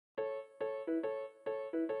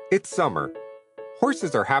It's summer.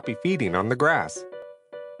 Horses are happy feeding on the grass.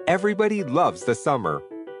 Everybody loves the summer,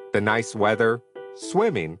 the nice weather,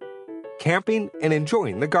 swimming, camping, and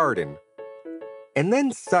enjoying the garden. And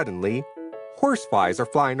then suddenly, horseflies are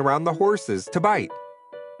flying around the horses to bite.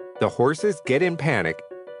 The horses get in panic.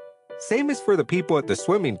 Same as for the people at the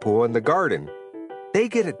swimming pool and the garden. They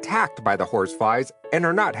get attacked by the horseflies and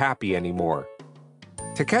are not happy anymore.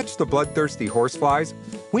 To catch the bloodthirsty horseflies,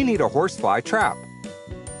 we need a horsefly trap.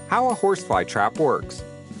 How a horsefly trap works.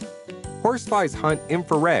 Horseflies hunt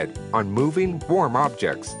infrared on moving, warm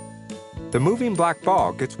objects. The moving black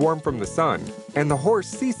ball gets warm from the sun, and the horse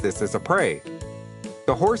sees this as a prey.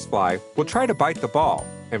 The horsefly will try to bite the ball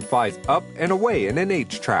and flies up and away in an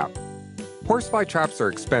H-trap. Horsefly traps are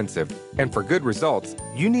expensive, and for good results,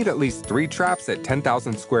 you need at least 3 traps at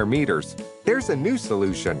 10,000 square meters. There's a new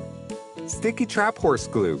solution. Sticky-Trap horse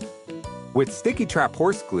glue. With Sticky-Trap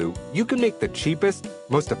horse glue, you can make the cheapest,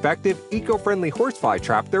 most effective, eco-friendly horsefly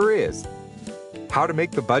trap there is. How to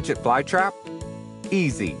make the budget fly trap?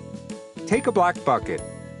 Easy. Take a black bucket.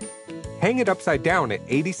 Hang it upside down at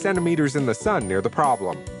 80 centimeters in the sun near the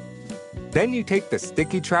problem. Then you take the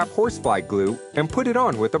Sticky-Trap horsefly glue and put it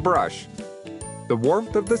on with a brush. The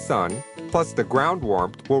warmth of the sun, plus the ground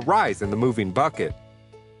warmth, will rise in the moving bucket.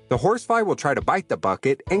 The horsefly will try to bite the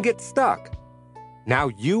bucket and get stuck. Now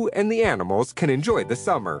you and the animals can enjoy the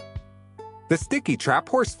summer. The Sticky-Trap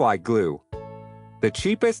horsefly glue. The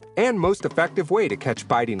cheapest and most effective way to catch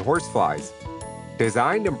biting horseflies.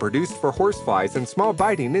 Designed and produced for horseflies and small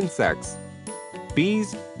biting insects.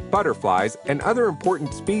 Bees, butterflies, and other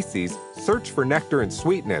important species search for nectar and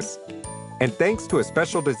sweetness. And thanks to a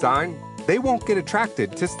special design, they won't get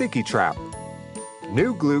attracted to Sticky-Trap.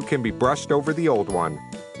 New glue can be brushed over the old one.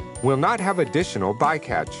 Will not have additional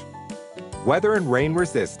bycatch. Weather and rain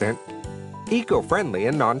resistant, eco-friendly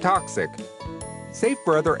and non-toxic. Safe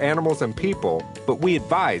for other animals and people, but we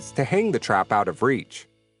advise to hang the trap out of reach.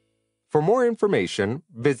 For more information,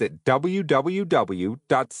 visit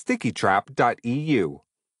www.stickytrap.eu.